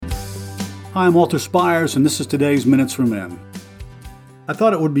Hi, I'm Walter Spires, and this is today's Minutes for Men. I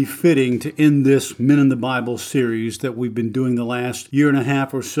thought it would be fitting to end this Men in the Bible series that we've been doing the last year and a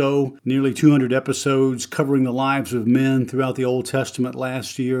half or so, nearly 200 episodes covering the lives of men throughout the Old Testament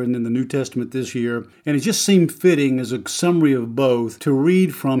last year and then the New Testament this year. And it just seemed fitting as a summary of both to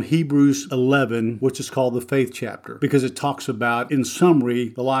read from Hebrews 11, which is called the faith chapter, because it talks about, in summary,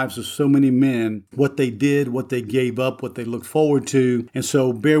 the lives of so many men, what they did, what they gave up, what they looked forward to. And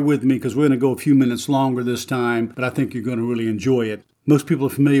so bear with me because we're going to go a few minutes longer this time, but I think you're going to really enjoy it. Most people are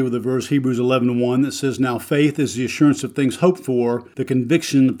familiar with the verse Hebrews 11:1 that says, "Now faith is the assurance of things hoped for, the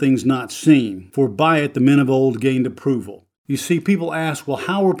conviction of things not seen. For by it the men of old gained approval." You see, people ask, well,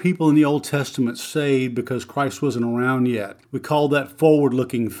 how were people in the Old Testament saved because Christ wasn't around yet? We call that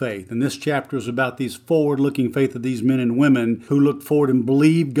forward-looking faith. And this chapter is about these forward-looking faith of these men and women who looked forward and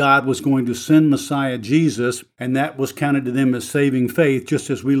believed God was going to send Messiah Jesus, and that was counted to them as saving faith, just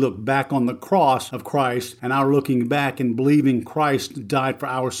as we look back on the cross of Christ and our looking back and believing Christ died for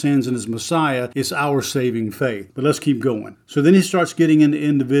our sins and is Messiah is our saving faith. But let's keep going. So then he starts getting into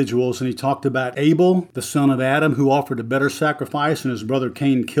individuals, and he talked about Abel, the son of Adam, who offered a better sacrifice, and his brother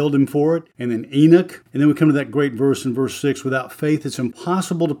Cain killed him for it. And then Enoch. And then we come to that great verse in verse 6, without faith it's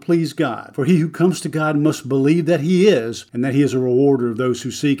impossible to please God. For he who comes to God must believe that he is, and that he is a rewarder of those who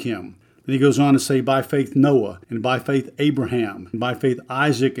seek him. Then he goes on to say, by faith Noah, and by faith Abraham, and by faith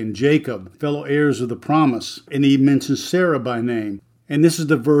Isaac and Jacob, fellow heirs of the promise. And he mentions Sarah by name. And this is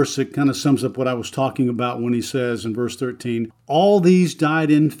the verse that kind of sums up what I was talking about when he says in verse 13, all these died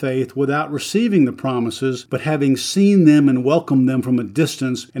in faith without receiving the promises, but having seen them and welcomed them from a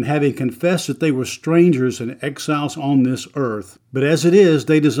distance, and having confessed that they were strangers and exiles on this earth. But as it is,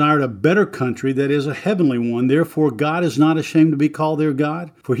 they desired a better country, that is, a heavenly one. Therefore God is not ashamed to be called their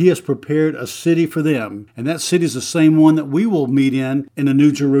God, for he has prepared a city for them. And that city is the same one that we will meet in the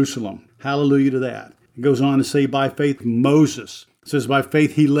New Jerusalem. Hallelujah to that. It goes on to say, by faith Moses. It says, by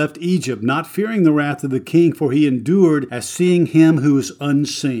faith he left Egypt, not fearing the wrath of the king, for he endured as seeing him who is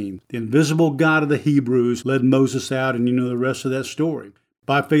unseen. The invisible God of the Hebrews led Moses out, and you know the rest of that story.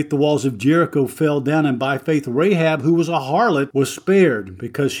 By faith the walls of Jericho fell down, and by faith Rahab, who was a harlot, was spared,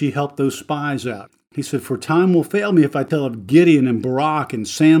 because she helped those spies out. He said, for time will fail me if I tell of Gideon and Barak and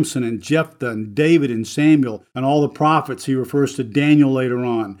Samson and Jephthah and David and Samuel and all the prophets. He refers to Daniel later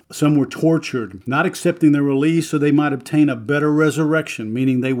on. Some were tortured, not accepting their release so they might obtain a better resurrection,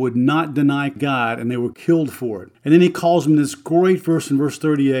 meaning they would not deny God, and they were killed for it. And then he calls them this great verse in verse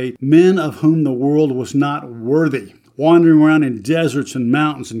 38, men of whom the world was not worthy, wandering around in deserts and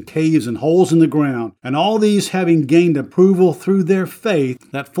mountains and caves and holes in the ground. And all these, having gained approval through their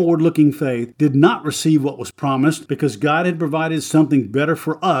faith, that forward-looking faith, did not receive what was promised, because God had provided something better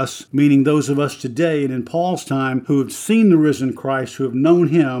for us, meaning those of us today and in Paul's time who have seen the risen Christ, who have known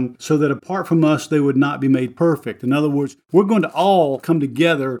him, so that apart from us they would not be made perfect. In other words, we're going to all come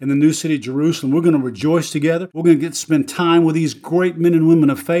together in the new city of Jerusalem. We're going to rejoice together. We're going to get to spend time with these great men and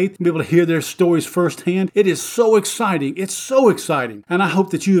women of faith, be able to hear their stories firsthand. It is so exciting. It's so exciting. And I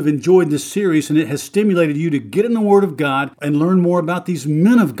hope that you have enjoyed this series and it has stimulated you to get in the Word of God and learn more about these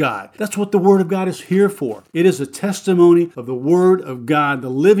men of God. That's what the Word of God is here for. It is a testimony of the Word of God, the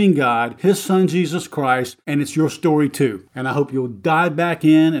living God, His Son Jesus Christ, and it's your story too. And I hope you'll dive back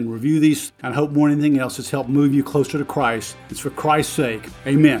in and review these, and I hope more than anything else it's helped move you closer to Christ. It's for Christ's sake.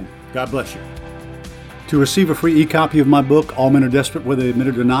 Amen. God bless you. To receive a free e-copy of my book, All Men Are Desperate Whether They Admit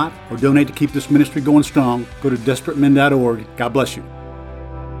It or Not, or donate to keep this ministry going strong, go to desperatemen.org. God bless you.